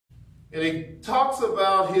And he talks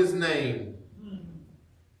about his name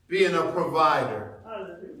being a provider,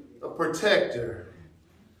 a protector.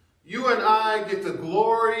 You and I get the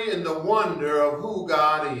glory and the wonder of who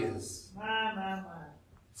God is.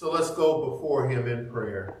 So let's go before him in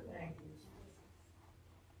prayer. Thank you.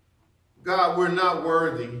 God, we're not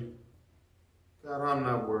worthy. God, I'm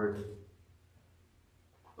not worthy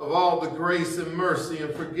of all the grace and mercy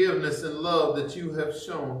and forgiveness and love that you have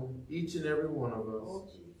shown each and every one of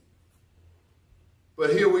us.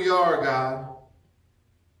 But here we are, God,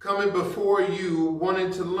 coming before you,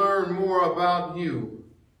 wanting to learn more about you.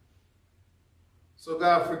 So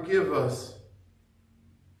God, forgive us.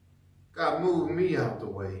 God, move me out the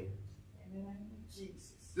way. Amen.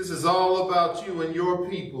 Jesus. This is all about you and your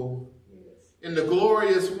people and the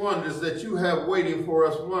glorious wonders that you have waiting for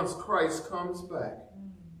us once Christ comes back.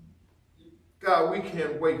 God, we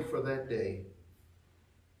can't wait for that day.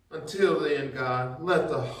 Until then, God, let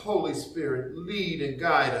the Holy Spirit lead and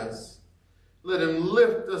guide us. Let him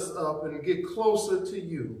lift us up and get closer to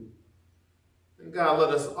you. And God, let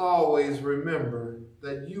us always remember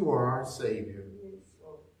that you are our Savior.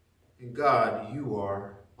 And God, you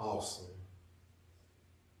are awesome.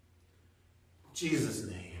 In Jesus'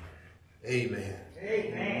 name, amen.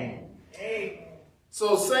 Amen. Amen.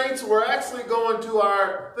 So, saints, we're actually going to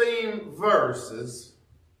our theme verses.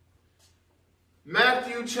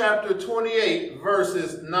 Matthew chapter 28,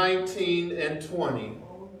 verses 19 and 20.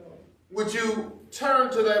 Would you turn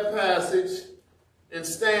to that passage and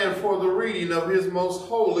stand for the reading of his most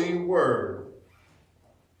holy word?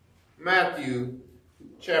 Matthew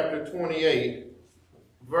chapter 28,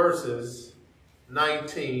 verses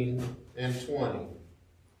 19 and 20.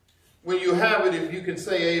 When you have it, if you can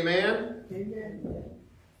say amen. Amen.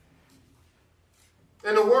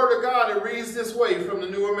 And the word of God, it reads this way from the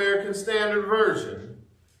New American Standard Version.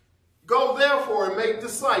 Go therefore and make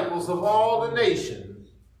disciples of all the nations,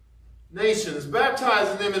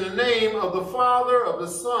 baptizing them in the name of the Father, of the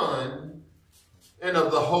Son, and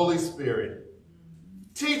of the Holy Spirit,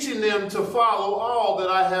 teaching them to follow all that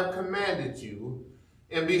I have commanded you.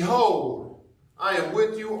 And behold, I am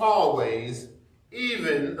with you always,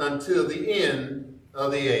 even until the end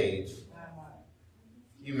of the age.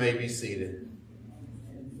 You may be seated.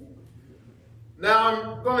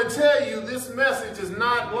 Now, I'm going to tell you this message is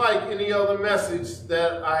not like any other message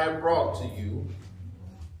that I have brought to you.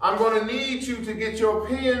 I'm going to need you to get your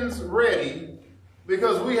pens ready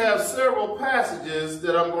because we have several passages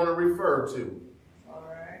that I'm going to refer to. All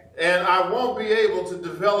right. And I won't be able to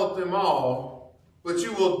develop them all, but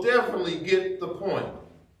you will definitely get the point.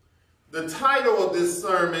 The title of this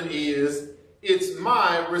sermon is, It's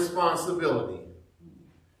My Responsibility.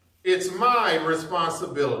 It's my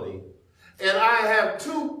responsibility. And I have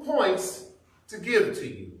 2 points to give to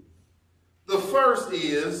you. The first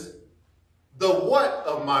is the what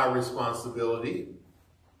of my responsibility.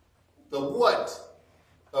 The what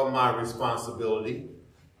of my responsibility.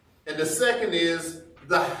 And the second is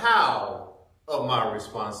the how of my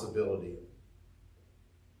responsibility.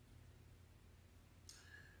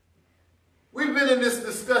 We've been in this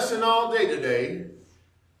discussion all day today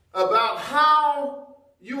about how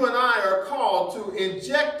you and I are called to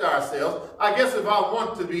inject ourselves. I guess if I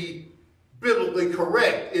want to be biblically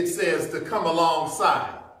correct, it says to come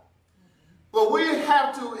alongside. But we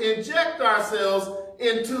have to inject ourselves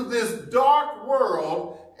into this dark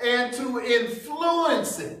world and to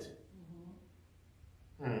influence it.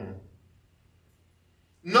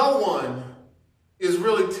 No one is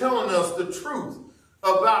really telling us the truth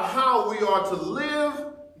about how we are to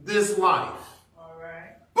live this life. All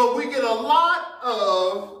right. But we get a lot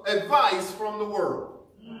of advice from the world.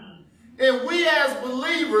 And we as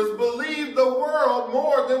believers believe the world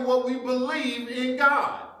more than what we believe in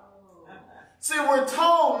God. See, we're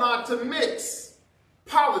told not to mix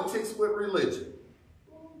politics with religion.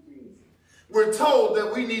 We're told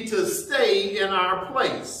that we need to stay in our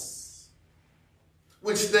place,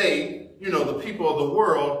 which they, the people of the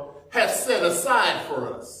world, have set aside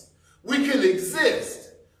for us. We can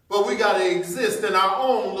exist, but we got to exist in our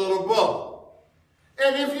own little bubble.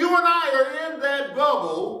 And if you and I are in that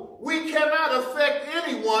bubble, we cannot affect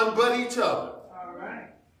anyone but each other. All right.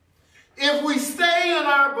 If we stay in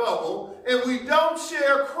our bubble and we don't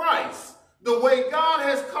share Christ the way God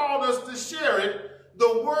has called us to share it,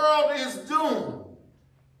 the world is doomed.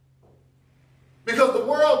 Because the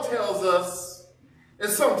world tells us, and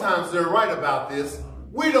sometimes they're right about this,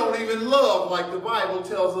 we don't even love like the Bible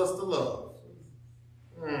tells us to love.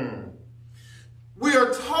 We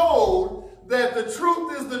are told that the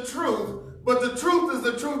truth is the truth, but the truth is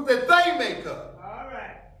the truth that they make up. All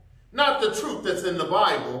right. Not the truth that's in the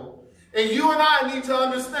Bible. And you and I need to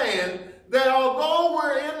understand understand that although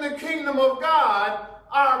we're in the kingdom of God,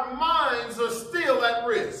 our minds are still at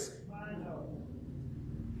risk.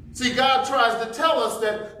 See, God tries to tell us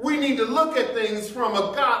that we need to look at things from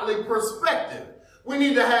a godly perspective. We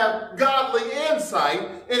need to have godly insight,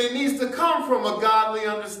 and it needs to come from a godly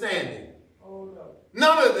understanding.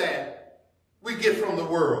 None of that we get from the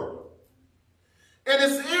world. And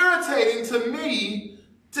it's irritating to me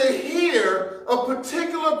to hear a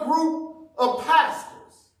particular group of pastors,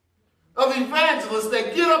 of evangelists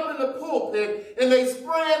that get up in the pulpit and they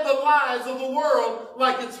spread the lies of the world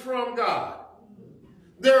like it's from God.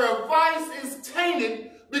 Their advice is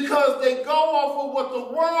tainted because they go off of what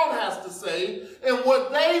the world has to say and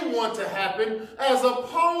what they want to happen as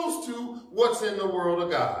opposed to what's in the world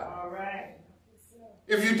of God. All right.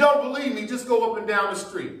 If you don't believe me, just go up and down the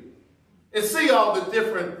street and see all the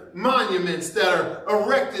different monuments that are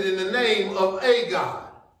erected in the name of a God.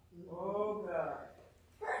 Oh, God.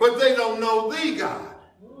 But they don't know the God.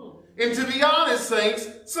 And to be honest, saints,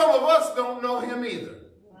 some of us don't know him either.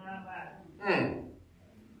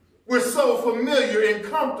 We're so familiar and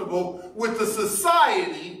comfortable with the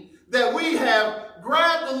society that we have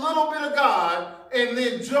grabbed a little bit of God and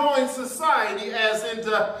then joined society as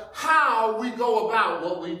into how we go about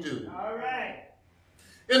what we do. All right.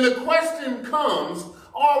 And the question comes,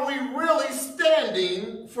 are we really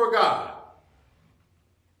standing for God?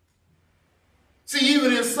 See,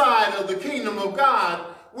 even inside of the kingdom of God,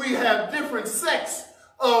 we have different sects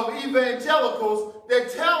of evangelicals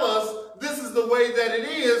that tell us this is the way that it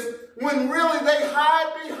is, when really they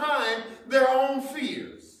hide behind their own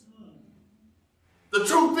fears. The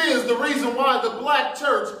truth is, the reason why the black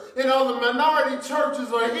church and other minority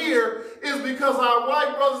churches are here is because our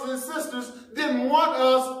white brothers and sisters didn't want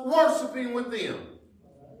us worshiping with them.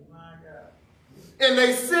 And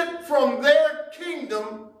they sit from their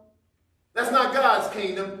kingdom, that's not God's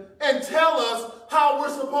kingdom, and tell us how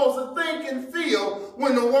we're supposed to think and feel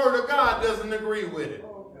when the word of God doesn't agree with it.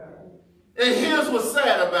 And here's what's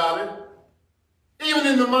sad about it. Even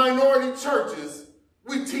in the minority churches,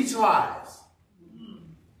 we teach lies.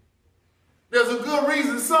 There's a good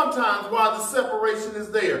reason sometimes why the separation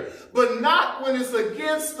is there, but not when it's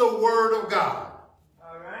against the word of God.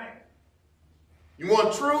 All right. You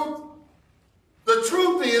want truth? The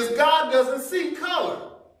truth is God doesn't see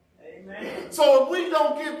color. Amen. So if we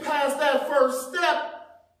don't get past that first step,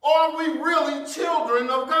 are we really children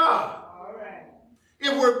of God?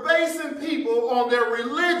 If we're basing people on their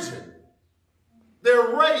religion,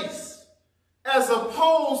 their race, as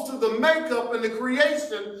opposed to the makeup and the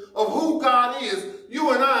creation of who God is, you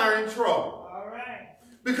and I are in trouble. All right.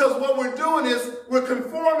 Because what we're doing is we're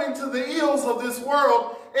conforming to the ills of this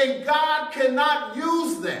world, and God cannot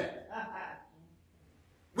use that.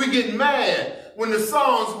 We get mad when the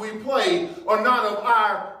songs we play are not of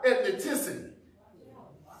our ethnicity.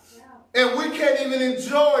 And we can't even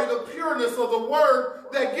enjoy the pureness of the word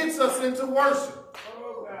that gets us into worship.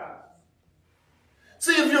 Oh, God.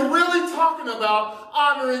 See, if you're really talking about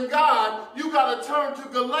honoring God, you got to turn to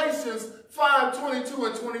Galatians 5:22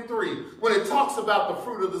 and 23 when it talks about the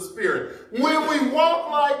fruit of the Spirit. When we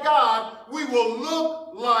walk like God, we will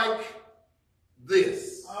look like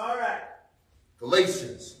this. All right.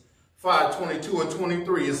 Galatians 5:22 and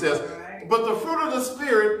 23, it says, but the fruit of the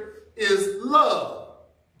Spirit is love,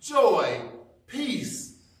 joy,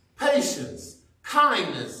 peace, patience,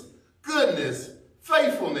 kindness, goodness,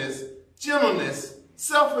 faithfulness, gentleness,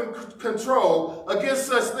 self-control. Against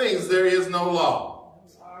such things there is no law.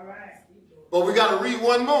 All right. But we got to read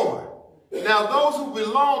one more. Now those who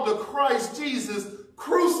belong to Christ Jesus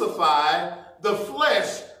crucify the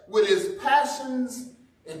flesh with its passions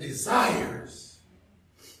and desires.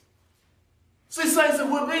 See, saints, if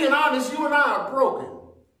we're being honest, you and I are broken.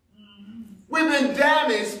 We've been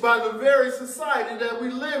damaged by the very society that we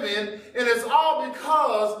live in, and it's all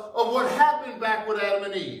because of what happened back with Adam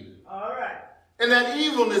and Eve. All right. And that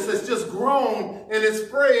evilness has just grown and it's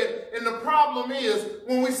spread. And the problem is,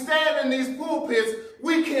 when we stand in these pulpits,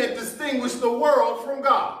 we can't distinguish the world from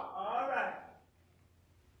God. All right.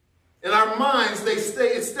 And our minds, it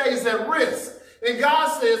stays at risk. And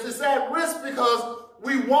God says it's at risk because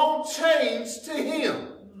we won't change to him.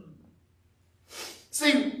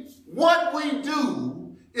 See, what we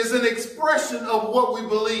do is an expression of what we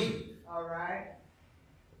believe. All right.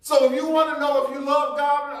 So if you want to know if you love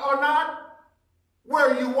God or not, where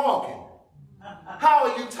are you walking? How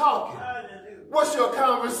are you talking? What's your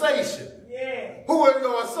conversation? Yeah. Who are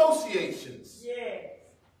your associations? Yeah.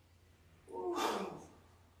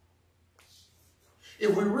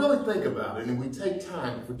 If we really think about it and we take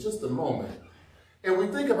time for just a moment and we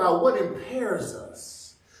think about what impairs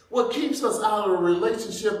us, What keeps us out of a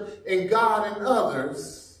relationship in God and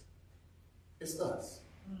others is us.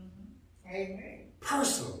 Amen.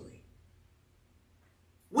 Personally.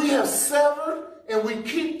 We have severed, and we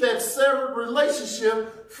keep that severed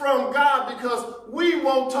relationship from God because we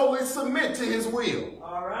won't totally submit to his will.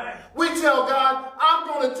 All right. We tell God, I'm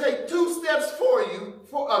going to take 2 steps towards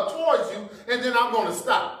you, and then I'm going to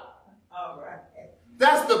stop. All right.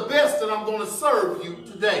 That's the best that I'm going to serve you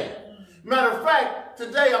today. Matter of fact,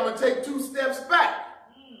 today I'm going to take 2 steps back.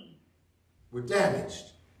 We're damaged.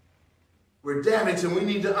 We're damaged, and we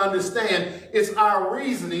need to understand it's our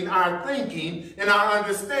reasoning, our thinking, and our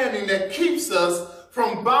understanding that keeps us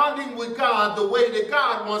from bonding with God the way that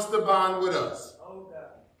God wants to bond with us. Oh, God.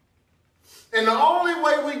 And the only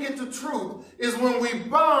way we get the truth is when we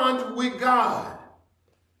bond with God.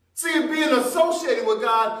 See, being associated with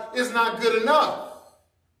God is not good enough.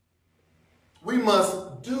 We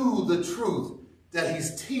must do the truth that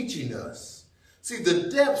he's teaching us. See, the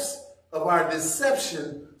depths of our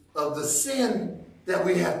deception of the sin that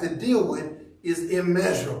we have to deal with is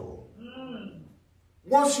immeasurable.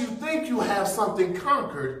 Once you think you have something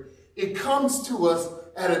conquered, it comes to us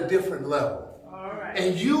at a different level. All right.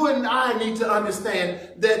 And you and I need to understand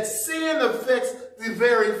that sin affects the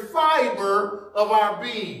very fiber of our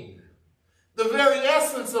being. The very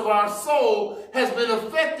essence of our soul has been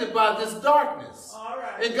affected by this darkness. All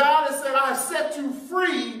right. And God has said, I've set you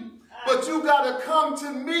free, but you got to come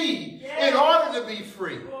to me in order to be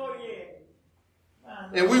free. Oh, yeah.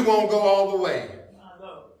 And we won't go all the way. My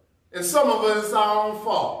Lord. And some of us, it's our own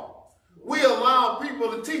fault. We allow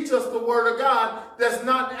people to teach us the word of God that's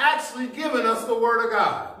not actually giving us the word of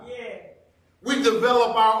God. Yeah. We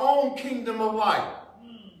develop our own kingdom of light.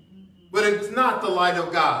 But it's not the light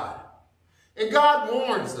of God. And God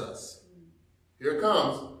warns us. Here it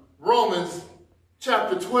comes. Romans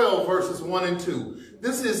chapter 12, verses 1 and 2.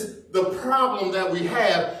 This is the problem that we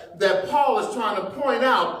have that Paul is trying to point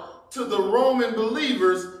out to the Roman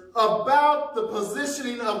believers about the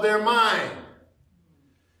positioning of their mind.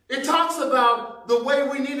 It talks about the way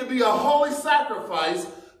we need to be a holy sacrifice,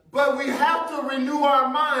 but we have to renew our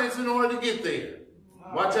minds in order to get there.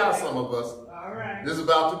 Watch out, some of us. All right. This is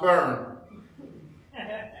about to burn.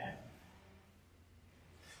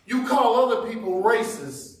 You call other people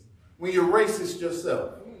racist when you're racist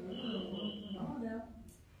yourself.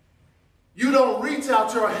 You don't reach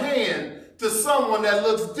out your hand to someone that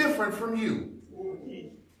looks different from you.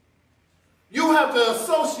 You have to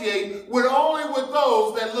associate with only with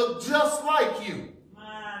those that look just like you.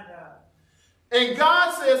 And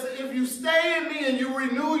God says, if you stay in me and you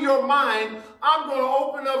renew your mind, I'm going to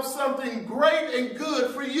open up something great and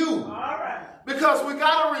good for you. All right. Because we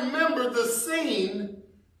got to remember the scene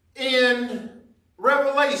in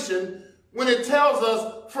Revelation when it tells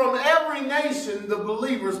us from every nation the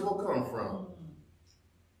believers will come from.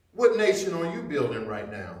 What nation are you building right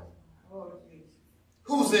now?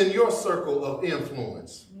 Who's in your circle of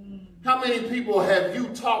influence? How many people have you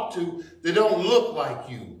talked to that don't look like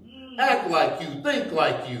you, act like you, think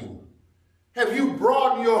like you? Have you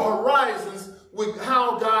broadened your horizons with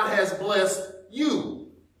how God has blessed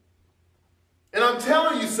you? And I'm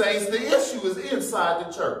telling you, saints, the issue is inside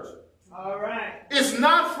the church. All right. It's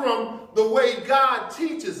not from the way God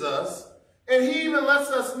teaches us. And he even lets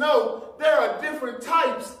us know there are different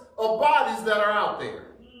types of bodies that are out there.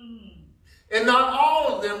 And not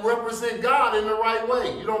all of them represent God in the right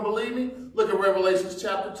way. You don't believe me? Look at Revelation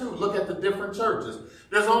chapter 2. Look at the different churches.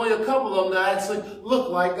 There's only a couple of them that actually look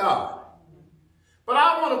like God. But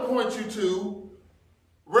I want to point you to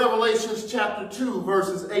Revelation chapter 2,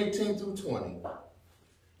 verses 18 through 20.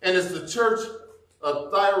 And it's the church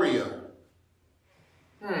of Thyatira.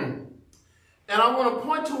 And I want to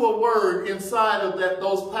point to a word inside of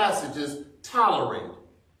those passages, tolerate.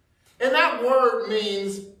 And that word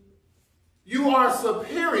means you are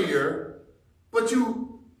superior, but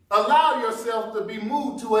you allow yourself to be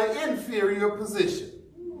moved to an inferior position.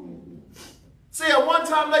 See, at one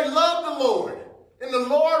time they loved the Lord, and the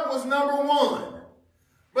Lord was number one.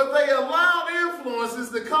 But they allowed influences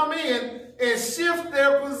to come in and shift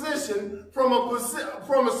their position from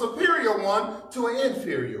a superior one to an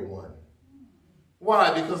inferior one.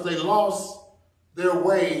 Why? Because they lost their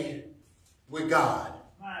way with God.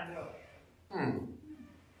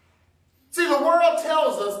 See, the world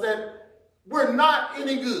tells us that we're not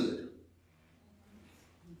any good.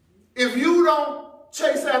 If you don't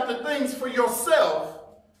chase after things for yourself,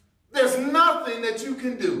 there's nothing that you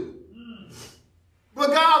can do.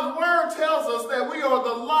 But God's word tells us that we are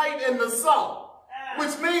the light and the salt,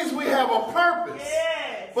 which means we have a purpose.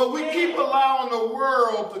 But we keep allowing the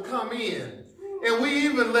world to come in. And we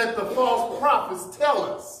even let the false prophets tell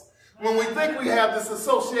us When we think we have this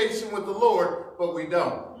association with the Lord, but we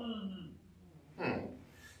don't.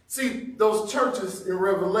 See, those churches in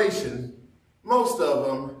Revelation, most of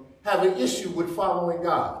them have an issue with following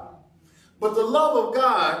God. But the love of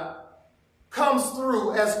God comes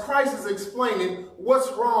through as Christ is explaining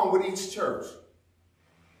what's wrong with each church.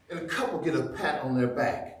 And a couple get a pat on their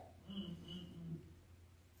back.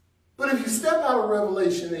 But if you step out of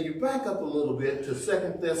Revelation and you back up a little bit to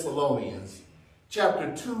 2 Thessalonians,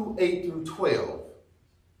 chapter 2, 8 through 12.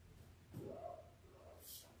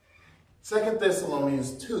 2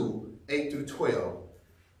 Thessalonians 2, 8 through 12.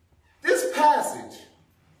 This passage,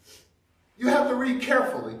 you have to read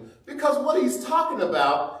carefully, because what he's talking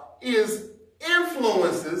about is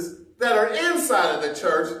influences that are inside of the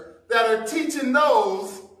church that are teaching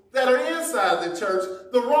those that are inside the church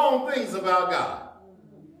the wrong things about God.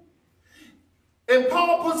 And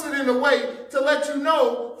Paul puts it in a way to let you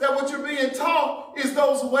know that what you're being taught is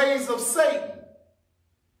those ways of Satan.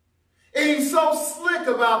 And he's so slick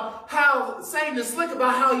about how, Satan is slick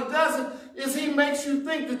about how he does it, is he makes you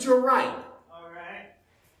think that you're right. All right.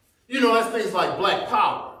 You know, that's things like black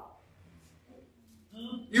power.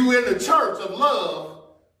 You in the church of love,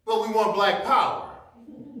 but we want black power.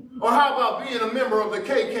 Or how about being a member of the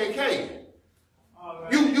KKK? All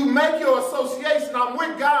right. You make your association, I'm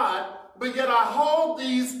with God, but yet I hold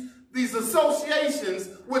these associations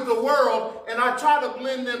with the world and I try to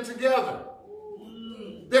blend them together.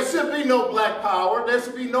 There should be no black power. There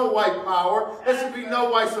should be no white power. There should be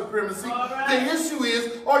no white supremacy. Right. The issue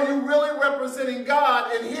is, are you really representing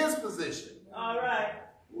God in his position? All right.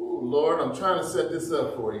 Ooh, Lord, I'm trying to set this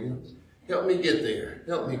up for you. Help me get there.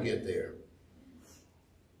 Help me get there.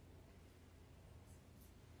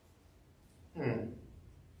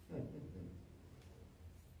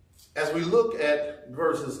 As we look at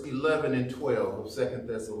verses 11 and 12 of 2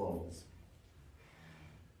 Thessalonians,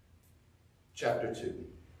 chapter 2,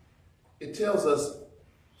 it tells us,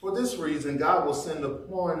 for this reason, God will send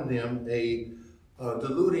upon them a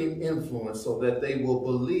deluding influence so that they will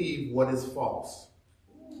believe what is false.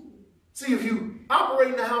 See, if you operate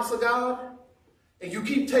in the house of God and you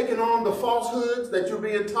keep taking on the falsehoods that you're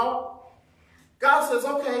being taught, God says,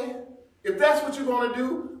 okay, if that's what you're going to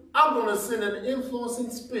do, I'm going to send an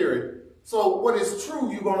influencing spirit. So what is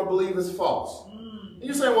true, you're going to believe is false. And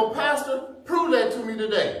you say, well, Pastor, prove that to me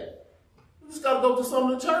today. You just got to go to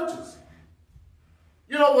some of the churches.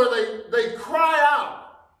 You know, where they cry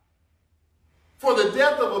out for the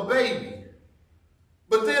death of a baby,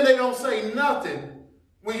 but then they don't say nothing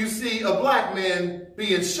when you see a black man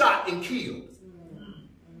being shot and killed.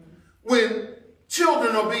 When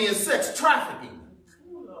children are being sex trafficked,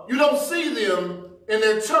 you don't see them in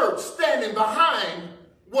their church standing behind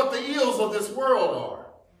what the ills of this world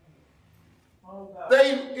are.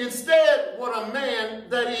 They instead want a man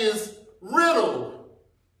that is riddled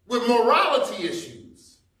with morality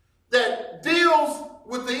issues, that deals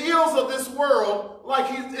with the ills of this world like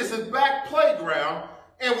it's his back playground,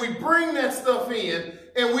 and we bring that stuff in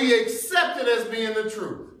and we accept it as being the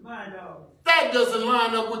truth. That doesn't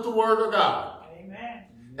line up with the word of God. Amen.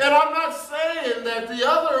 And I'm not saying that the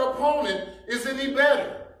other opponent is any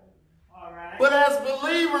better. All right. But as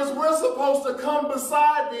believers, we're supposed to come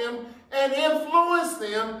beside them and influence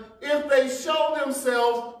them if they show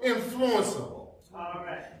themselves influenceable. All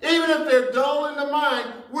right. Even if they're dull in the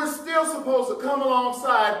mind, we're still supposed to come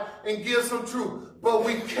alongside and give some truth. But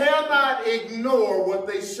we cannot ignore what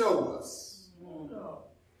they show us.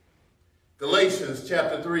 Galatians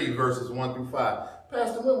chapter 3, verses 1 through 5.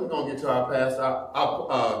 Pastor, when are we going to get to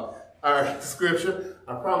our scripture?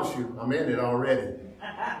 I promise you, I'm in it already.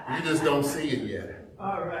 You just don't see it yet.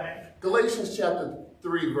 All right. Galatians chapter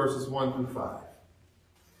 3, verses 1 through 5.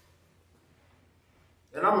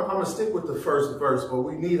 And I'm going to stick with the first verse, but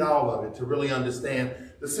we need all of it to really understand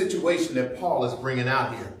the situation that Paul is bringing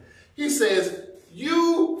out here. He says,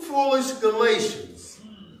 you foolish Galatians,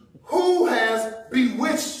 who has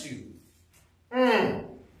bewitched you?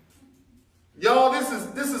 Y'all, this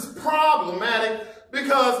is problematic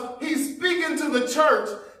because he's speaking to the church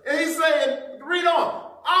and he's saying, read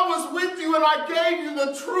on, I was with you and I gave you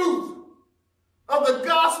the truth of the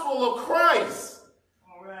gospel of Christ.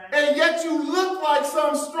 All right. And yet you look like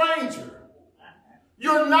some stranger.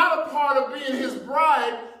 You're not a part of being his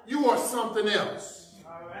bride. You are something else.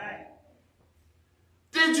 All right.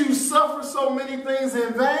 Did you suffer so many things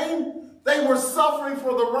in vain? They were suffering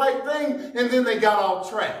for the right thing, and then they got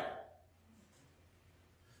off track.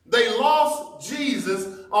 They lost Jesus,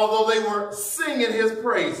 although they were singing his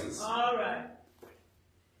praises. All right.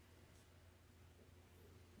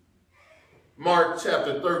 Mark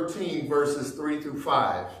chapter 13, verses 3 through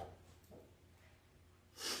 5.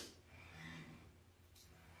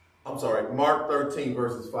 I'm sorry, Mark 13,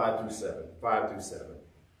 verses 5 through 7. 5 through 7.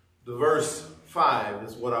 The verse 5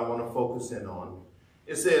 is what I want to focus in on.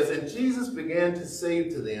 It says, "And Jesus began to say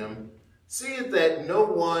to them, see it that no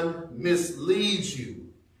one misleads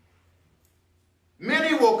you.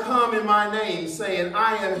 Many will come in my name, saying,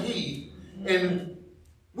 I am he, and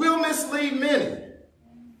will mislead many.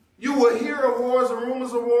 You will hear of wars and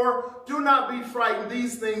rumors of war. Do not be frightened.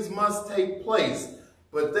 These things must take place,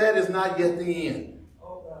 but that is not yet the end."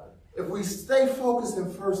 Oh, God. If we stay focused in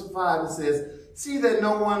verse 5, it says, see that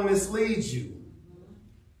no one misleads you.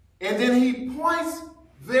 And then he points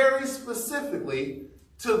very specifically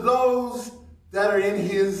to those that are in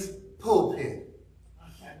his pulpit.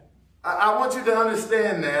 Okay. I want you to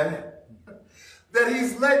understand that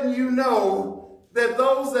he's letting you know that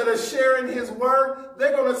those that are sharing his word,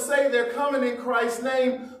 they're going to say they're coming in Christ's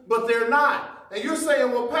name, but they're not. And you're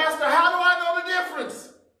saying, well, Pastor, how do I know the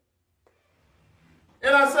difference?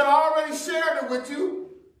 And I said, I already shared it with you.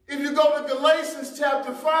 If you go to Galatians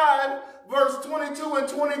chapter 5, verse 22 and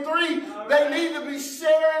 23, they need to be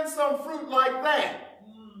sharing some fruit like that.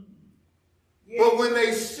 Yeah. But when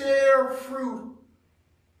they share fruit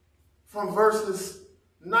from verses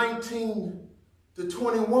 19 to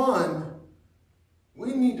 21,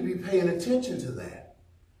 we need to be paying attention to that.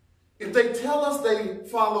 If they tell us they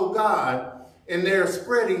follow God and they're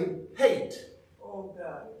spreading hate, oh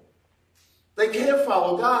God, they can't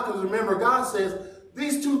follow God, because remember, God says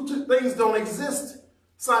these two things don't exist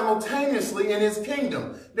simultaneously in his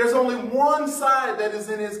kingdom. There's only one side that is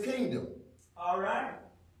in his kingdom. All right.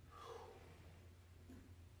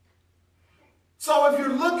 So if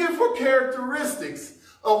you're looking for characteristics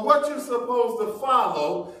of what you're supposed to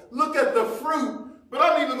follow, look at the fruit. But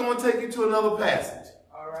I'm even going to take you to another passage.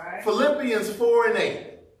 All right. Philippians 4 and 8.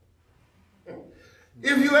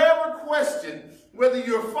 If you ever question whether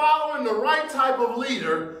you're following the right type of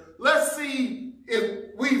leader, let's see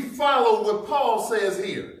if we follow what Paul says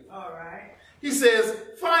here. All right. He says,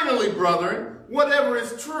 finally, brethren, whatever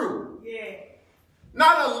is true. Yeah.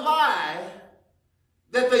 Not a lie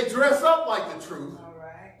that they dress up like the truth. All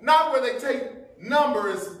right. Not where they take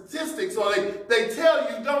numbers and statistics, or they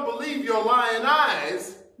tell you don't believe your lying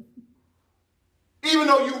eyes, even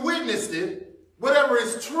though you witnessed it. Whatever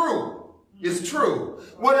is true is true.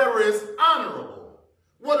 Whatever is honorable,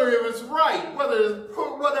 whatever is right,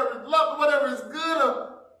 whatever is love, whatever is good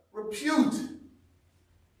of repute.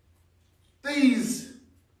 These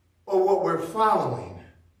are what we're following.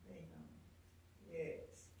 Yes.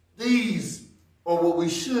 These are what we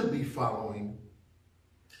should be following.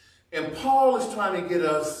 And Paul is trying to get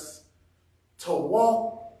us to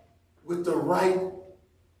walk with the right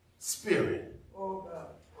spirit. Oh, God.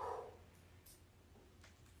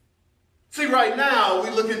 See, right now, we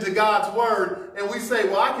look into God's word and we say,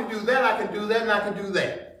 well, I can do that, I can do that, and I can do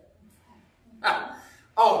that.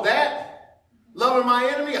 Oh, that? Loving my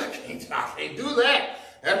enemy? I can't do that.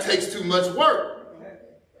 That takes too much work.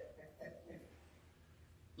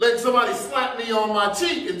 Letting somebody slap me on my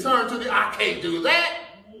cheek and turn to I can't do that.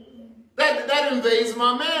 That invades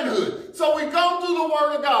my manhood. So we go through the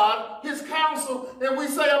word of God, his counsel, and we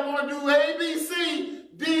say, I'm going to do A, B, C,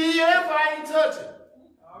 D, E, F, I ain't touching.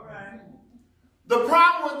 All right. The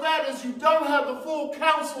problem with that is you don't have the full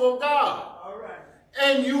counsel of God. All right.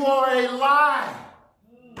 And you are a lie.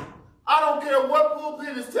 I don't care what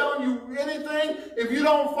pulpit is telling you anything. If you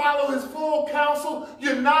don't follow his full counsel,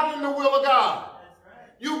 you're not in the will of God. That's right.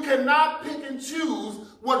 You cannot pick and choose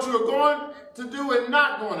what you're going to do and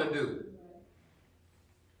not going to do.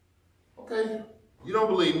 Okay, you don't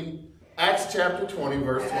believe me? Acts chapter 20,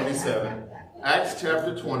 verse 27. Acts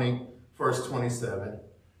chapter 20, verse 27.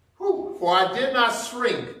 For I did not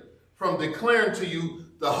shrink from declaring to you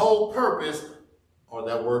the whole purpose, or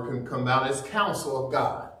that word can come out as counsel of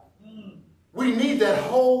God. We need that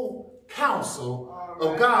whole counsel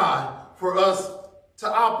of God for us to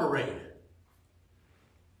operate.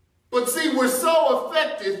 But see, we're so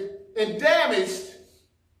affected and damaged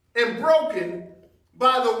and broken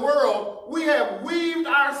by the world, we have weaved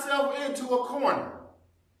ourselves into a corner.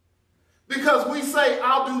 Because we say,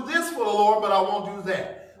 I'll do this for the Lord, but I won't do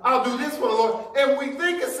that. I'll do this for the Lord. And we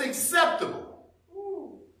think it's acceptable.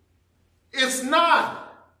 It's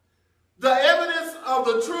not. The evidence of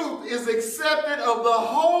the truth is accepted of the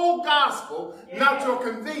whole gospel, not your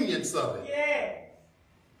convenience of it. Yeah.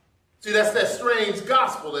 See, that's that strange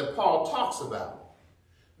gospel that Paul talks about.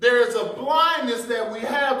 There is a blindness that we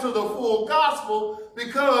have to the full gospel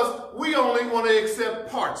because we only want to accept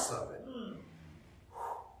parts of it.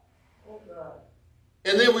 Oh, God.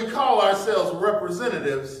 And then we call ourselves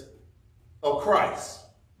representatives of Christ.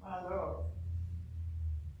 My Lord.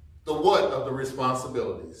 The what of the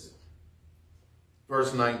responsibilities.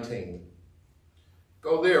 Verse 19.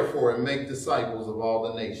 Go therefore and make disciples of all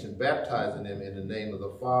the nations, baptizing them in the name of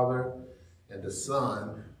the Father and the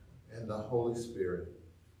Son and the Holy Spirit.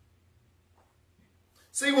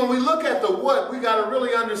 See, when we look at the what, we got to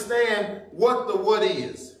really understand what the what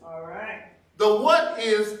is. All right. The what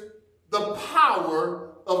is the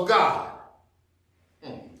power of God.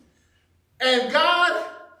 And God,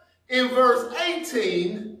 in verse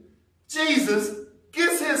 18, Jesus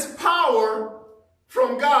gets his power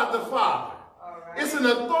from God the Father. It's an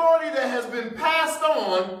authority that has been passed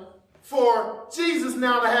on for Jesus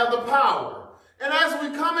now to have the power. And as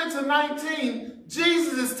we come into 19,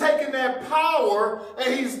 Jesus is taking that power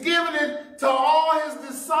and he's giving it to all his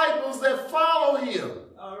disciples that follow him.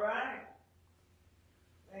 All right.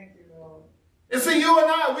 Thank you, Lord. And see, you and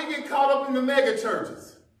I, we get caught up in the mega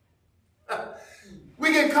churches.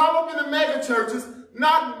 We get caught up in the mega churches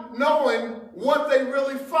not knowing what they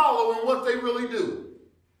really follow and what they really do.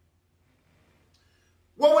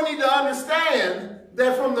 Well, we need to understand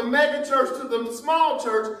that from the mega church to the small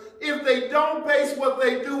church, if they don't base what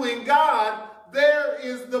they do in God, there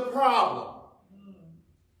is the problem.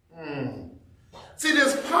 See,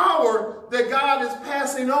 this power that God is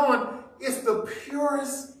passing on is the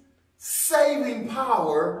purest saving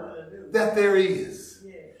power that there is.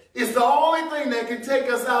 It's the only thing that can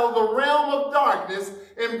take us out of the realm of darkness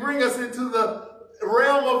and bring us into the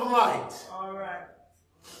realm of light. All right.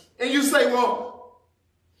 And you say, well,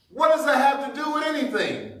 what does that have to do with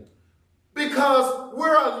anything? Because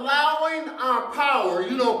we're allowing our power.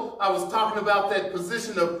 You know, I was talking about that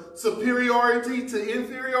position of superiority to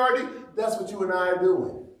inferiority. That's what you and I are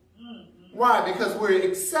doing. Why? Because we're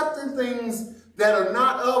accepting things that are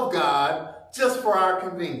not of God just for our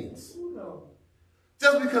convenience.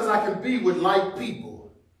 Just because I can be with like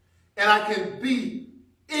people and I can be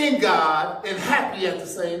in God and happy at the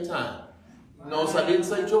same time. Notice I didn't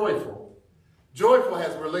say joyful. Joyful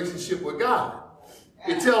has a relationship with God.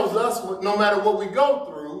 It tells us no matter what we go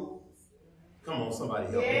through, come on, somebody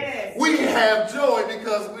help me. We have joy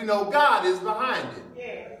because we know God is behind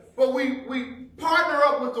it. But we partner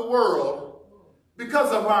up with the world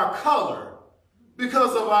because of our color,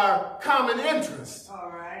 because of our common interests.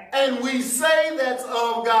 And we say that's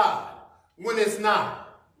of God when it's not.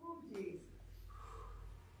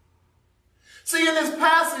 See, in this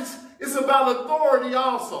passage, it's about authority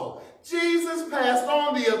also. Jesus passed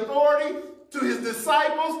on the authority to his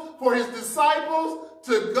disciples, for his disciples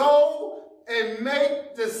to go and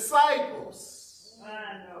make disciples.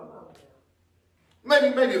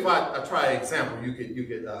 Maybe if I try an example, you could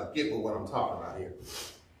get with what I'm talking about here.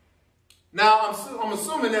 Now, I'm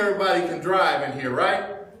assuming everybody can drive in here,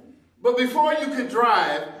 right? But before you could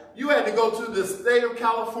drive, you had to go to the state of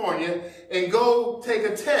California and go take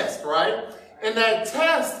a test, right? And that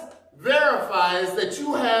test verifies that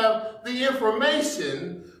you have the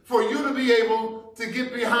information for you to be able to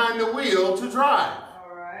get behind the wheel to drive.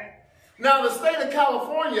 All right. Now, the state of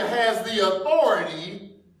California has the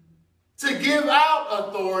authority to give out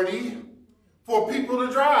authority for people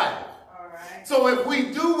to drive. All right. So if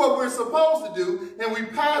we do what we're supposed to do and we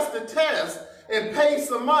pass the test and pay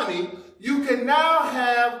some money, you can now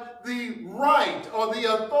have the right or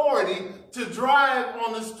the authority to drive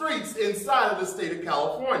on the streets inside of the state of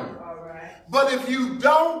California. All right. But if you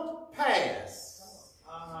don't pass,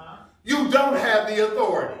 you don't have the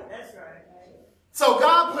authority. That's right. So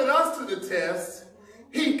God put us to the test.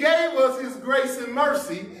 He gave us his grace and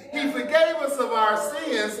mercy. He forgave us of our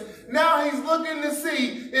sins. Now he's looking to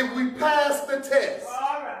see if we pass the test.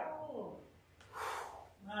 All right.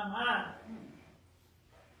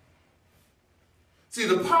 See,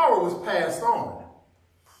 the power was passed on.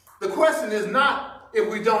 The question is not if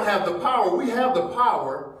we don't have the power. We have the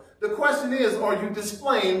power. The question is, are you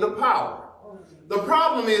displaying the power? The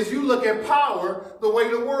problem is you look at power the way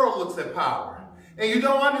the world looks at power. And you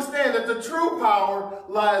don't understand that the true power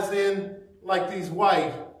lies in like these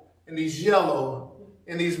white and these yellow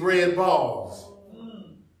and these red balls.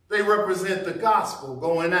 They represent the gospel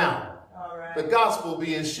going out. The gospel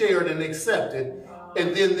being shared and accepted.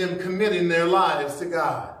 And then them committing their lives to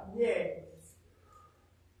God. Yes.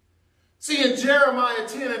 See, in Jeremiah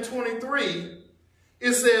 10 and 23,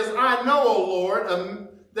 it says, I know, O Lord,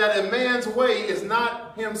 that a man's way is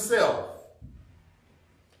not himself,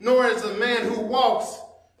 nor is a man who walks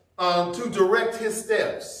to direct his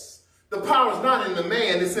steps. The power is not in the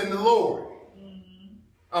man, it's in the Lord.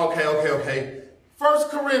 Okay. 1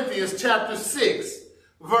 Corinthians chapter 6.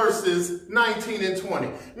 Verses 19 and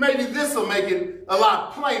 20. Maybe this will make it a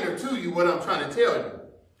lot plainer to you what I'm trying to tell you.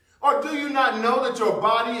 Or do you not know that your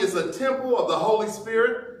body is a temple of the Holy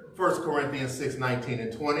Spirit 1 Corinthians 6, 19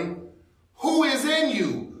 and 20. Who is in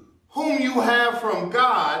you, whom you have from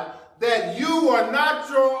God, that you are not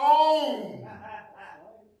your own?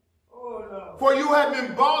 Oh, no. For you have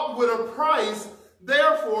been bought with a price,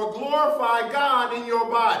 therefore glorify God in your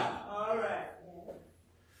body. All right.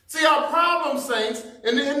 See, our problem, saints,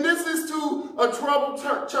 and this is to a troubled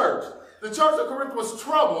church. The church of Corinth was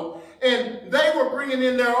troubled, and they were bringing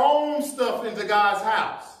in their own stuff into God's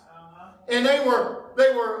house. And they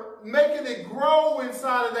were making it grow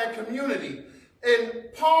inside of that community.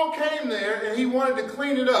 And Paul came there, and he wanted to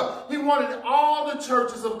clean it up. He wanted all the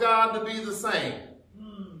churches of God to be the same.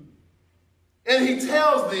 And he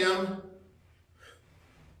tells them,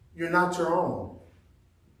 you're not your own.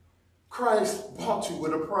 Christ bought you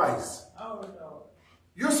with a price. Oh, no.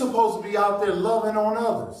 You're supposed to be out there loving on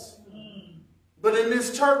others. But in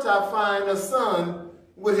this church, I find a son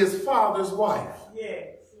with his father's wife.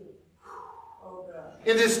 Yes. Oh, God.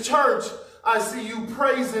 In this church, I see you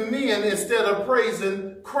praising men instead of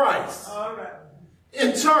praising Christ. All right.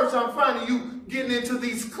 In church, I'm finding you getting into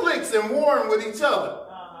these cliques and warring with each other.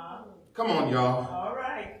 Come on, y'all. All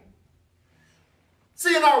right.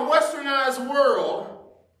 See, in our westernized world,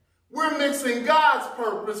 we're mixing God's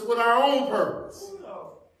purpose with our own purpose.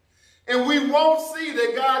 And we won't see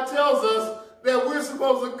that God tells us that we're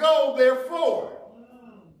supposed to go, therefore.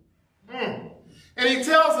 And he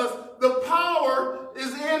tells us the power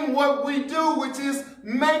is in what we do, which is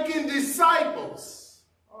making disciples.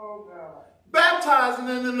 Oh, God. Baptizing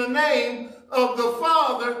them in the name of the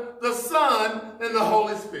Father, the Son, and the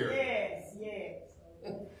Holy Spirit. Yes, yes.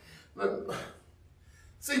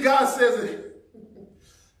 See, God says it.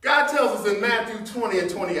 God tells us in Matthew 20 and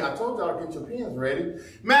 28. I told y'all to get your pens ready.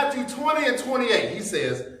 Matthew 20 and 28, he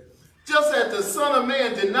says, just as the Son of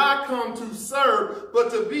Man did not come to serve, but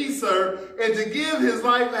to be served, and to give his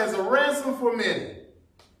life as a ransom for many.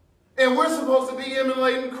 And we're supposed to be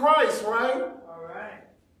emulating Christ, right? All right.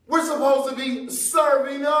 We're supposed to be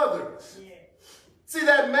serving others. Yeah. See,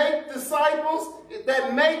 that make disciples,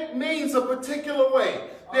 that make means a particular way.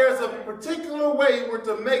 There's a particular way we're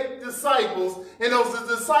to make disciples, and those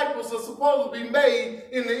disciples are supposed to be made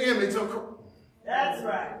in the image of Christ. That's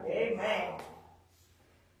right. Amen.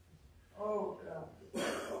 Oh,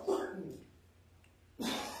 God.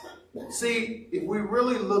 See, if we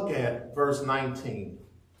really look at verse 19,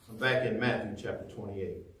 I'm back in Matthew chapter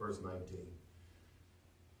 28, verse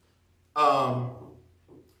 19.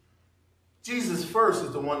 Jesus first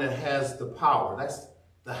is the one that has the power. That's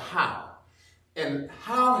the how. And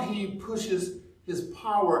how he pushes his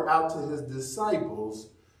power out to his disciples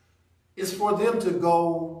is for them to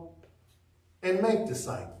go and make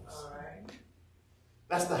disciples. All right.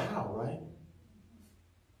 That's the how, right?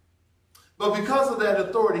 But because of that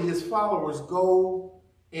authority, his followers go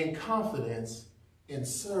in confidence in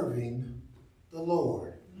serving the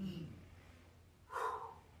Lord.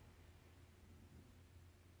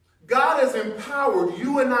 God has empowered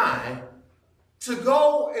you and I to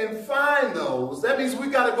go and find those. That means we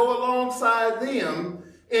got to go alongside them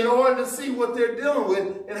in order to see what they're dealing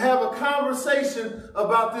with and have a conversation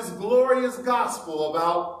about this glorious gospel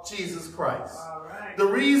about Jesus Christ. All right. The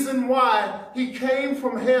reason why he came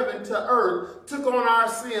from heaven to earth, took on our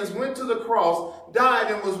sins, went to the cross, died,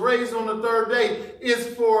 and was raised on the third day is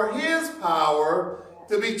for his power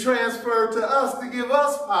to be transferred to us, to give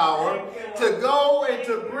us power to go and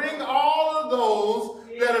to bring all of those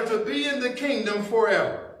that are to be in the kingdom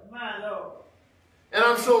forever. My Lord. And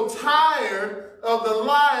I'm so tired of the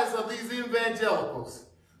lies of these evangelicals,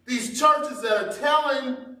 these churches that are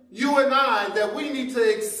telling you and I that we need to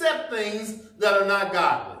accept things that are not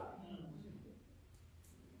godly.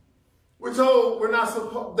 We're told we're not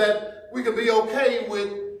supposed that we could be okay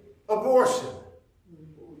with abortion.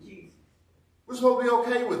 We're supposed to be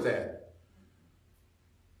okay with that.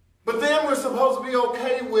 But then we're supposed to be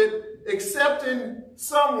okay with accepting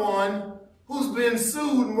someone who's been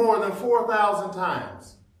sued more than 4,000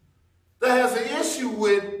 times, that has an issue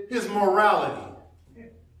with his morality.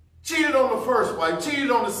 Cheated on the first wife,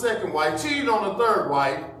 cheated on the second wife, cheated on the third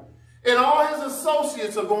wife, and all his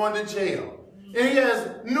associates are going to jail. And he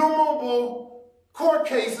has innumerable court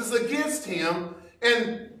cases against him,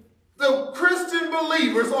 and the Christian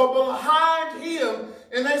believers are behind him,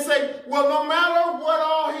 and they say, well, no matter what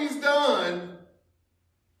all he's done,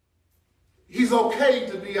 he's okay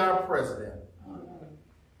to be our president.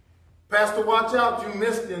 Pastor, watch out,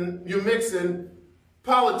 you're mixing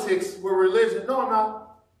politics with religion. No, I'm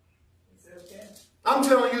not. It's okay. I'm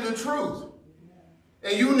telling you the truth.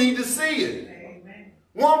 And you need to see it. Amen.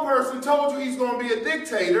 One person told you he's going to be a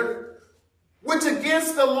dictator, which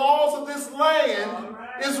against the laws of this land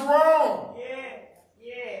is wrong. Yeah,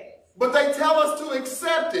 yeah. But they tell us to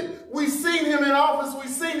accept it. We've seen him in office. We've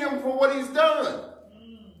seen him for what he's done.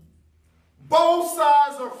 Both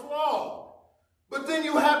sides are flawed. But then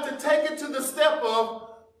you have to take it to the step of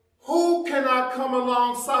who can I come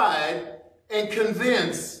alongside and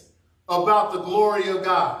convince about the glory of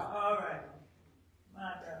God? All right. My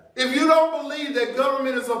God. If you don't believe that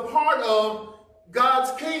government is a part of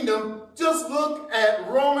God's kingdom, just look at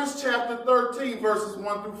Romans chapter 13, verses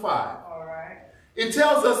 1 through 5. All right. It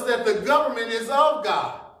tells us that the government is of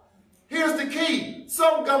God. Here's the key.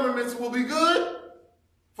 Some governments will be good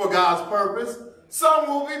for God's purpose. Some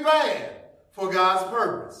will be bad for God's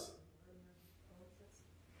purpose.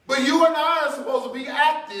 But you and I are supposed to be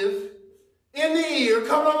active in the ear,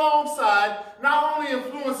 coming alongside, not only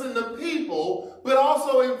influencing the people, but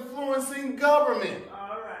also influencing government.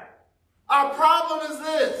 All right. Our problem is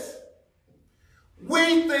this.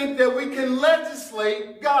 We think that we can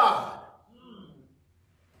legislate God.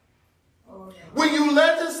 Oh, no. When you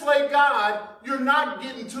legislate God, you're not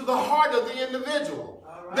getting to the heart of the individual.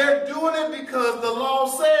 Right. They're doing it because the law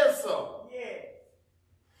says so. Yeah.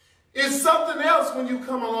 It's something else when you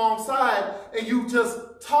come alongside and you just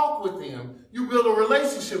talk with them. You build a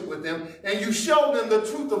relationship with them and you show them the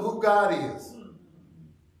truth of who God is.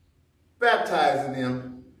 Baptizing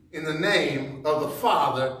them in the name of the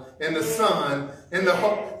Father and the Son and the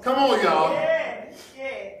Holy. Come on, y'all. Yeah.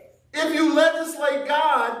 Yeah. If you legislate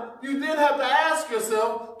God, you then have to ask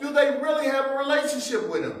yourself, do they really have a relationship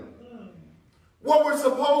with him? What we're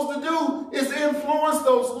supposed to do is influence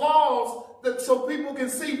those laws so people can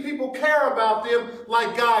see people care about them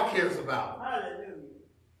like God cares about them. Hallelujah.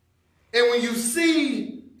 And when you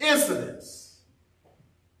see incidents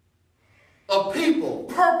of people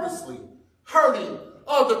purposely hurting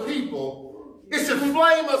other people, it should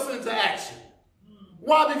flame us into action.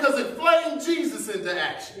 Why? Because it flamed Jesus into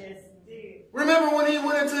action. Yes, indeed. Remember when he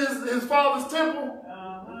went into his father's temple?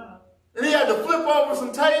 Uh-huh. And he had to flip over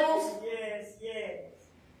some tables? Yes, yes.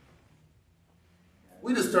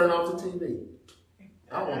 We just turned off the TV.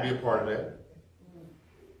 I don't want to be a part of that.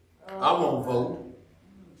 I won't vote.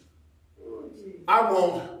 I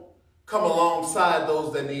won't come alongside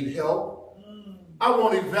those that need help. I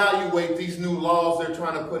won't evaluate these new laws they're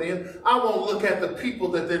trying to put in. I won't look at the people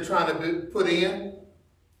that they're trying to put in.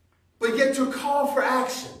 But yet you're called for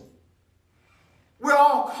action. We're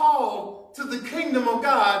all called to the kingdom of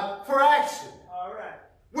God for action. All right.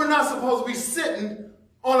 We're not supposed to be sitting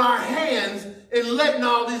on our hands and letting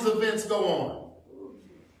all these events go on.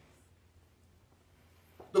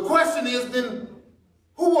 The question is then,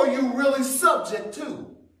 who are you really subject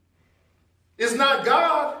to? It's not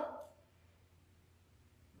God.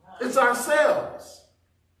 It's ourselves.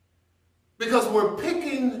 Because we're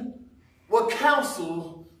picking what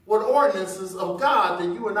counsel, what ordinances of God that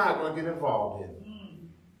you and I are going to get involved in.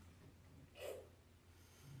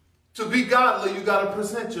 To be godly, you got to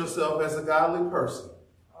present yourself as a godly person.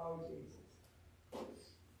 Oh, Jesus.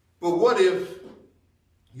 But what if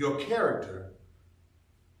your character,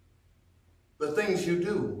 the things you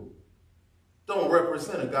do, don't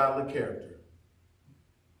represent a godly character?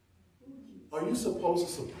 Are you supposed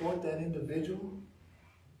to support that individual?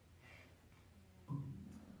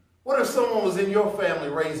 What if someone was in your family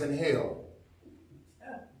raising hell?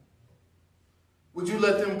 Would you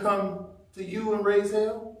let them come to you and raise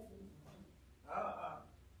hell?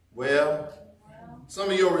 Well, some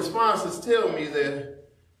of your responses tell me that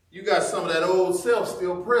you got some of that old self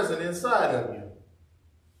still present inside of you.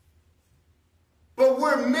 But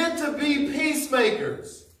we're meant to be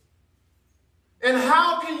peacemakers. And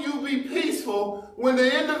how can you be peaceful when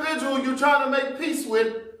the individual you're trying to make peace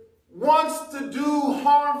with wants to do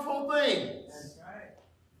harmful things? That's right.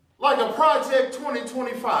 Like a Project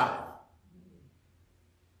 2025.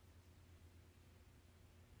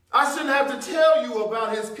 I shouldn't have to tell you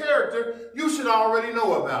about his character. You should already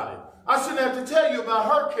know about it. I shouldn't have to tell you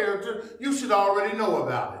about her character. You should already know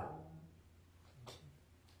about it.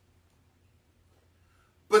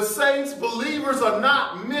 But saints, believers are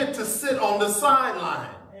not meant to sit on the sideline.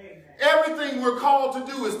 Amen. Everything we're called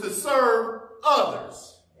to do is to serve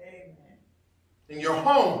others. Amen. In your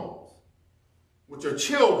homes, with your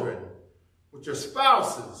children, with your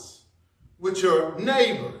spouses, with your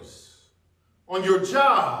neighbors, on your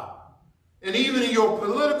job, and even in your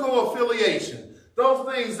political affiliation,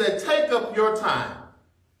 those things that take up your time.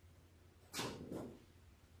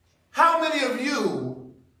 How many of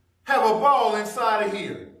you have a ball inside of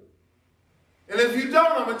here? And if you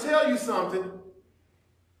don't, I'm going to tell you something.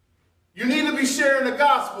 You need to be sharing the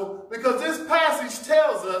gospel, because this passage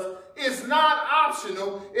tells us it's not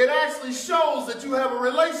optional. It actually shows that you have a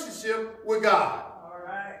relationship with God. All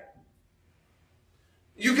right.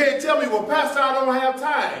 You can't tell me, well, Pastor, I don't have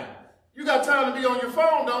time. You got time to be on your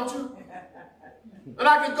phone, don't you? And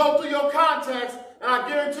I can go through your contacts, and I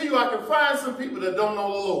guarantee you I can find some people that don't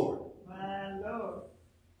know the Lord. My Lord.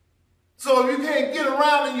 So if you can't get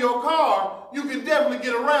around in your car, you can definitely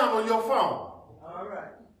get around on your phone. All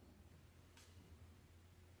right.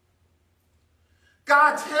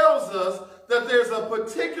 God tells us that there's a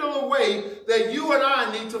particular way that you and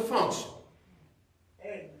I need to function.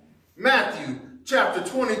 Amen. Matthew chapter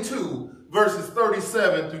 22, verses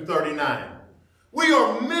 37 through 39. We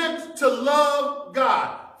are meant to love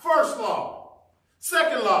God. First law.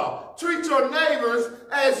 Second law, treat your neighbors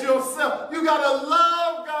as yourself. You got to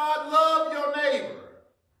love God, love your neighbor.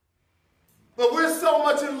 But we're so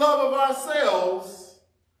much in love of ourselves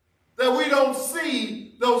that we don't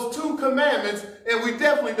see those two commandments, and we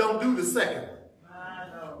definitely don't do the second one.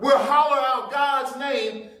 We'll holler out God's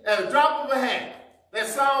name at a drop of a hat. That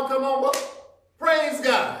song come on, whoop, praise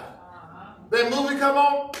God. That movie come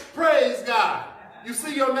on, praise God. You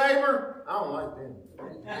see your neighbor? I don't like them.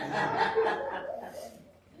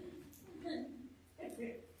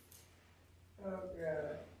 Oh,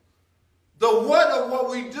 God. The what of what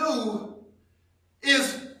we do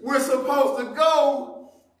is we're supposed to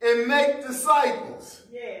go and make disciples.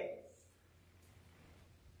 Yes.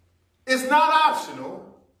 It's not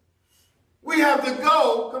optional. We have to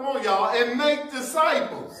go, come on y'all, and make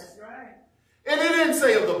disciples. That's right. And it didn't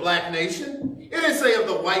say of the black nation. It didn't say of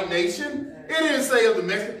the white nation. It didn't say of the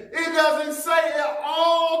Mexican. It doesn't say of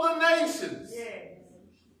all the nations. Yes.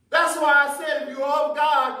 That's why I said if you're of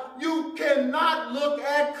God, you cannot look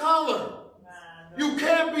at color. You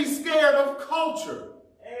can't be scared of culture.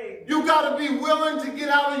 Hey. You got to be willing to get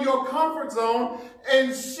out of your comfort zone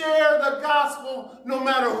and share the gospel no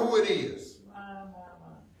matter who it is.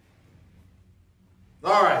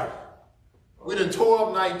 All right. We done tore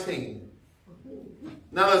up 19.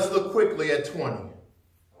 Now let's look quickly at 20.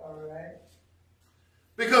 All right.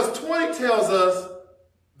 Because 20 tells us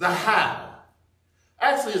the how.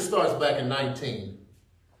 Actually, it starts back in 19.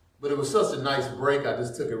 But it was such a nice break, I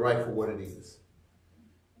just took it right for what it is.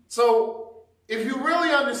 So, if you really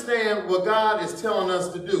understand what God is telling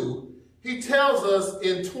us to do, he tells us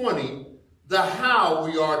in 20 the how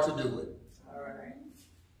we are to do it. All right.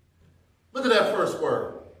 Look at that first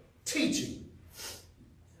word, teaching.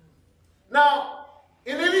 Now,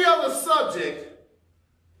 in any other subject,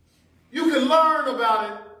 you can learn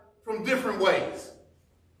about it from different ways.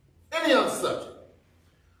 Any other subject.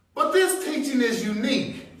 But this teaching is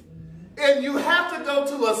unique. And you have to go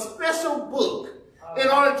to a special book in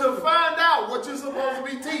order to find out what you're supposed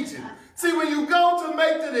to be teaching. See, when you go to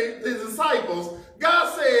make the disciples,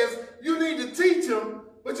 God says you need to teach them,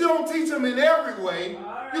 but you don't teach them in every way.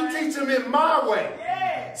 You teach them in my way.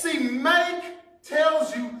 Yeah. See, make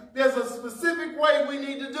tells you there's a specific way we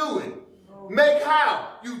need to do it. Make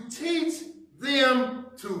how? You teach them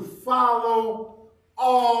to follow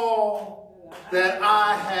all that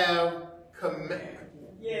I have commanded.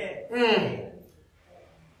 Yeah.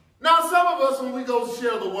 Now, some of us, when we go to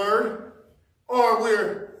share the word or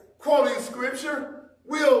we're quoting scripture,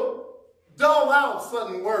 we'll dull out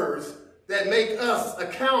certain words that make us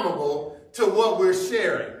accountable to what we're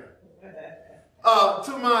sharing.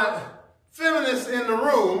 To my feminists in the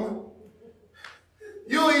room,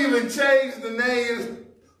 you'll even change the names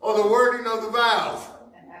or the wording of the vowels.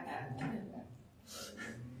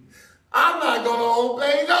 I'm not going to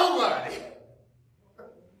obey nobody.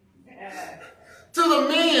 To the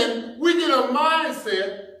men, we get a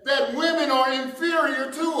mindset that women are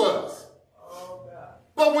inferior to us. Oh, God.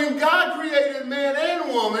 But when God created man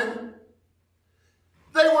and woman,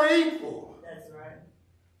 they were equal. That's right.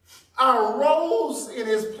 Our roles in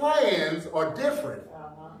his plans are different.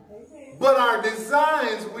 But our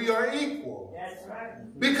designs, we are equal. That's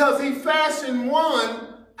right. Because he fashioned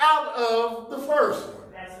one out of the first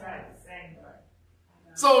one. That's right. Same way.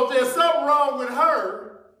 So if there's something wrong with her,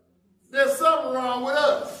 there's something wrong with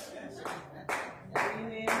us.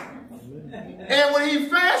 Amen. And when he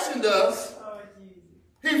fashioned us, Oh,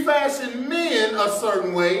 Jesus. he fashioned men a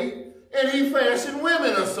certain way, and he fashioned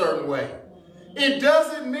women a certain way. It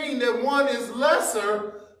doesn't mean that one is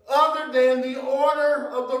lesser other than the order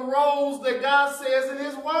of the roles that God says in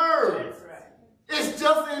his word. That's right. It's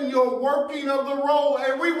just in your working of the role,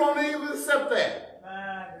 and we won't even accept that.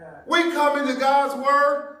 My God. We come into God's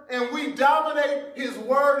word, and we dominate his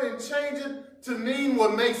word and change it to mean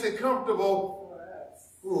what makes it comfortable.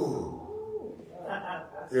 Ooh.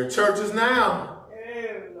 There are churches now.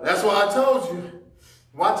 That's why I told you,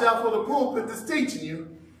 watch out for the pulpit that's teaching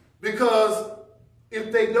you, because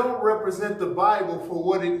if they don't represent the Bible for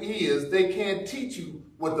what it is, they can't teach you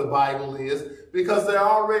what the Bible is because they're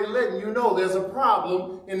already letting you know there's a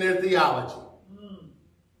problem in their theology.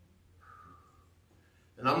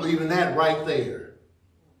 And I'm leaving that right there.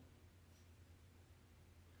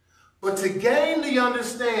 But to gain the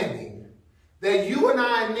understanding that you and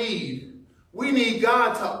I need, we need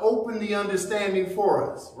God to open the understanding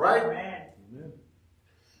for us, right? Amen.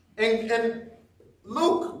 And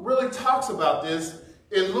Luke really talks about this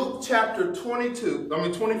in Luke chapter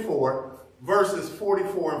 24, verses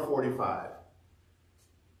 44 and 45.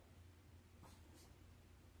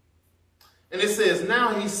 And it says,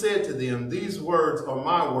 "Now he said to them, these words are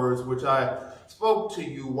my words, which I spoke to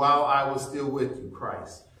you while I was still with you,"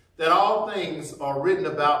 Christ, "that all things are written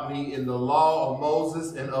about me in the law of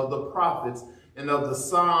Moses and of the prophets and of the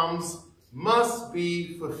Psalms must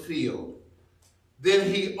be fulfilled."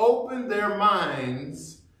 Then he opened their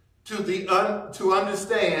minds to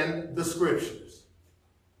understand the scriptures.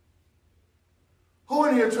 Who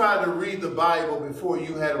in here tried to read the Bible before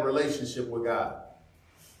you had a relationship with God?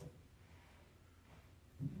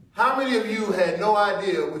 How many of you had no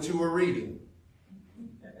idea what you were reading?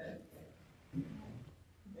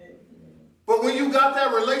 But when you got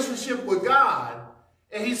that relationship with God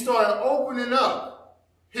and he started opening up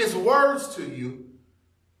his words to you,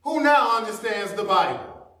 who now understands the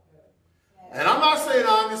Bible? And I'm not saying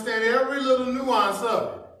I understand every little nuance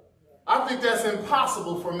of it. I think that's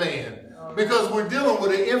impossible for man because we're dealing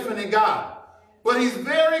with an infinite God. But he's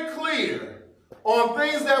very clear on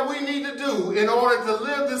things that we need to do in order to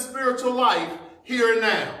live this spiritual life here and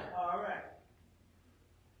now. All right.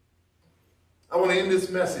 I want to end this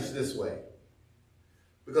message this way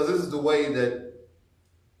because this is the way that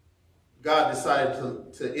God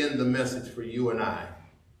decided to end the message for you and I.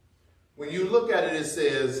 When you look at it, it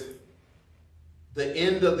says, the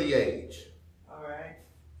end of the age. All right.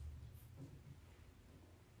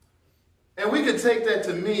 And we could take that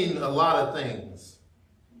to mean a lot of things.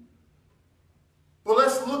 But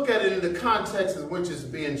let's look at it in the context in which it's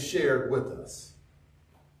being shared with us.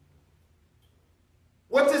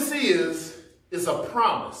 What this is a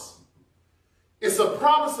promise. It's a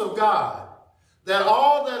promise of God that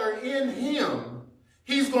all that are in him,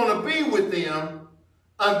 he's going to be with them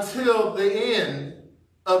until the end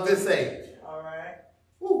of this age. All right.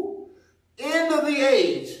 Woo. End of the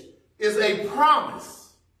age is a promise.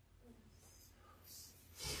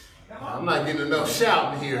 I'm not getting enough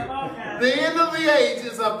shouting here. The end of the age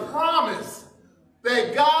is a promise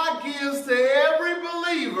that God gives to every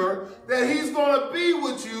believer that he's going to be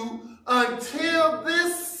with you until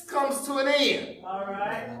this comes to an end. All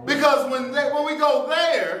right. Because when we go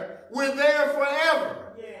there, we're there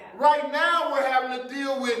forever. Yeah. Right now, we're having to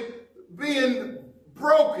deal with being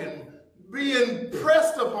broken, being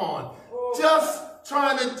pressed upon, just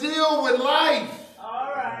trying to deal with life.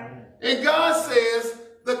 All right. And God says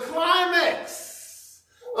the climax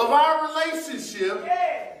of our relationship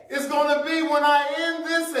is going to be when I end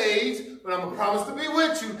this age, but I'm going to promise to be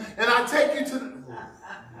with you, and I take you to the...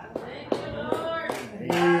 Thank you, Lord.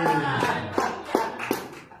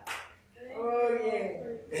 Oh, yeah.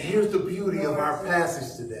 And here's the beauty of our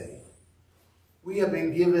passage today. We have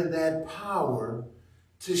been given that power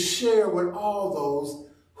to share with all those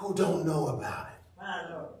who don't know about it. I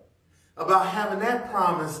know. About having that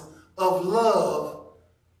promise of love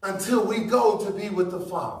until we go to be with the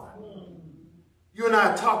Father. You and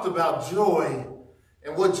I talked about joy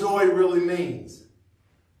and what joy really means.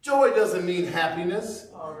 Joy doesn't mean happiness.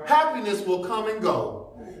 Right. Happiness will come and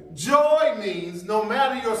go. Joy means no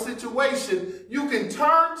matter your situation, you can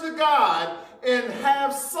turn to God and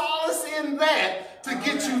have solace in that to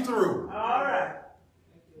get you through. All right.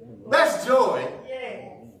 That's joy.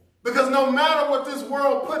 Yeah. Because no matter what this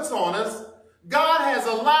world puts on us, God has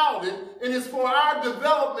allowed it, and it's for our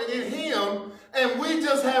development in him, and we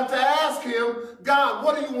just have to ask him, God,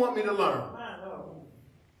 what do you want me to learn?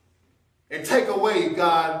 And take away,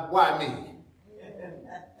 God, why me?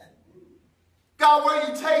 God, where are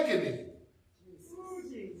you taking me?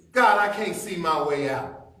 God, I can't see my way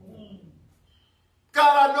out.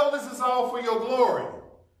 God, I know this is all for your glory.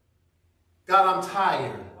 God, I'm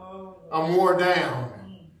tired. I'm worn down,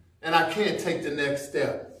 and I can't take the next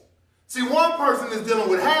step. See, one person is dealing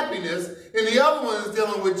with happiness, and the other one is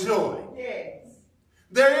dealing with joy. Yes.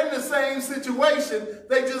 They're in the same situation.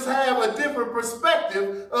 They just have a different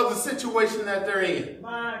perspective of the situation that they're in.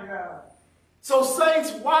 My God. So,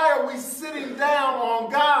 saints, why are we sitting down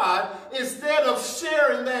on God instead of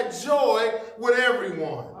sharing that joy with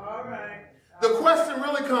everyone? All right. The question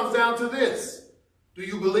really comes down to this. Do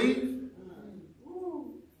you believe?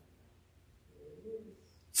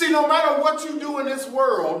 See, no matter what you do in this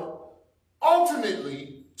world,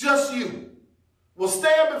 ultimately, just you will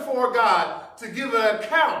stand before God to give an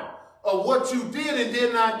account of what you did and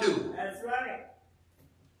did not do. That's right.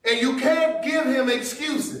 And you can't give him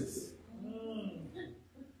excuses.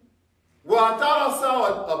 Well, I thought I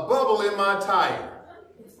saw a bubble in my tire.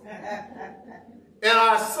 And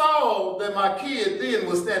I saw that my kid then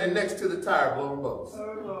was standing next to the tire blowing bubbles.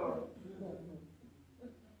 Oh, Lord.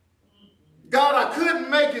 God, I couldn't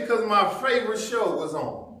make it because my favorite show was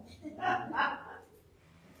on.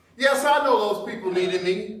 Yes, I know those people needed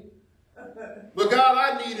me. But God,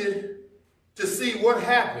 I needed to see what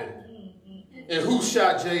happened and who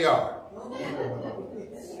shot JR.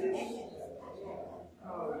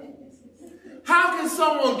 How can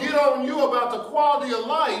someone get on you about the quality of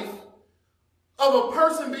life of a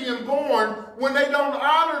person being born when they don't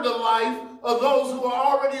honor the life of those who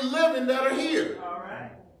are already living that are here? All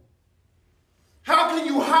right. How can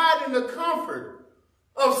you hide in the comfort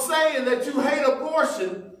of saying that you hate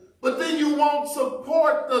abortion, but then you won't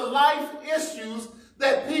support the life issues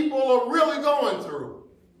that people are really going through?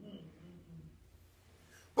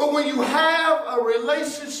 But when you have a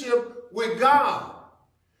relationship with God,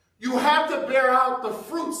 you have to bear out the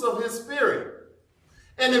fruits of his Spirit.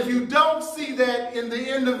 And if you don't see that in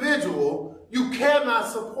the individual, you cannot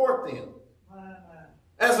support them.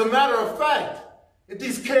 As a matter of fact, if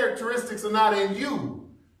these characteristics are not in you,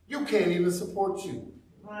 you can't even support you.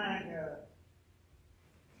 My God.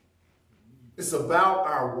 It's about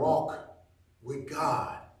our walk with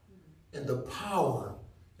God and the power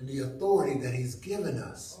and the authority that he's given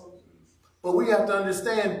us. But we have to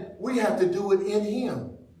understand, we have to do it in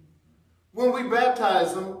him. When we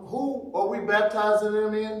baptize them, who are we baptizing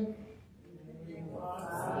them in?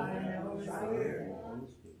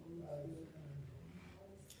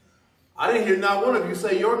 I didn't hear not one of you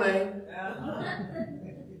say your name.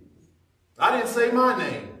 I didn't say my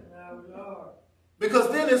name.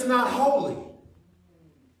 Because then it's not holy.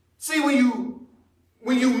 See,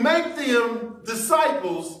 when you make them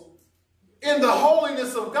disciples in the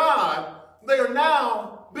holiness of God, they are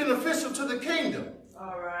now beneficial to the kingdom.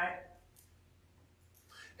 All right.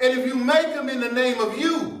 And if you make them in the name of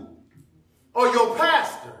you, or your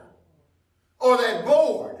pastor, or that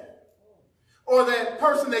board, or that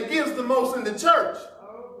person that gives the most in the church,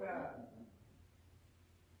 Oh, God.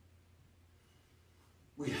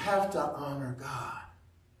 we have to honor God.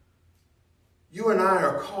 You and I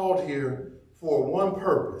are called here for one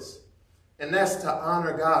purpose, and that's to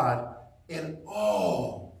honor God in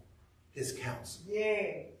all his counsel.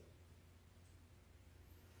 Yeah.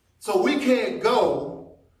 So we can't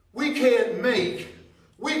go, we can't make,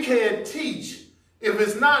 we can't teach if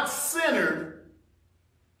it's not centered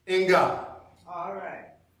in God. All right.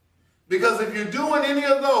 Because if you're doing any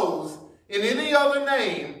of those in any other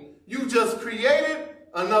name, you just created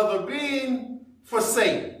another being for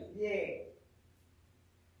Satan. Yeah.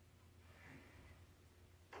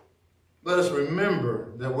 Let us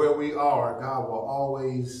remember that where we are, God will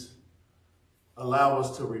always allow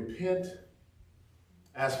us to repent,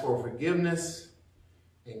 ask for forgiveness,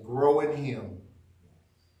 and grow in him.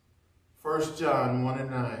 1 John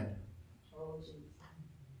 1:9.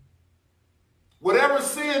 Whatever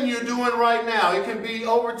sin you're doing right now, it can be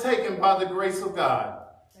overtaken by the grace of God.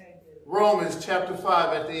 Thank you. Romans chapter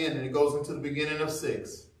 5 at the end, and it goes into the beginning of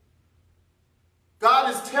 6.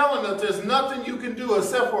 God is telling us there's nothing you can do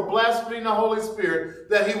except for blaspheming the Holy Spirit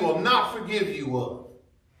that he will not forgive you of.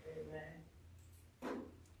 Amen.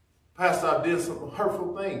 Pastor, I did some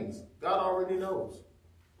hurtful things. God already knows.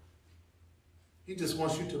 He just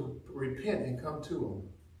wants you to repent and come to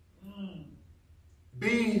him.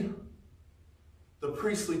 Be the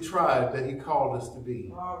priestly tribe that he called us to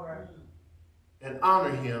be. All right. And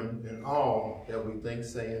honor him in all that we think,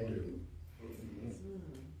 say, and do.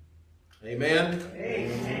 Amen?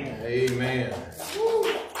 Amen. Amen. Woo.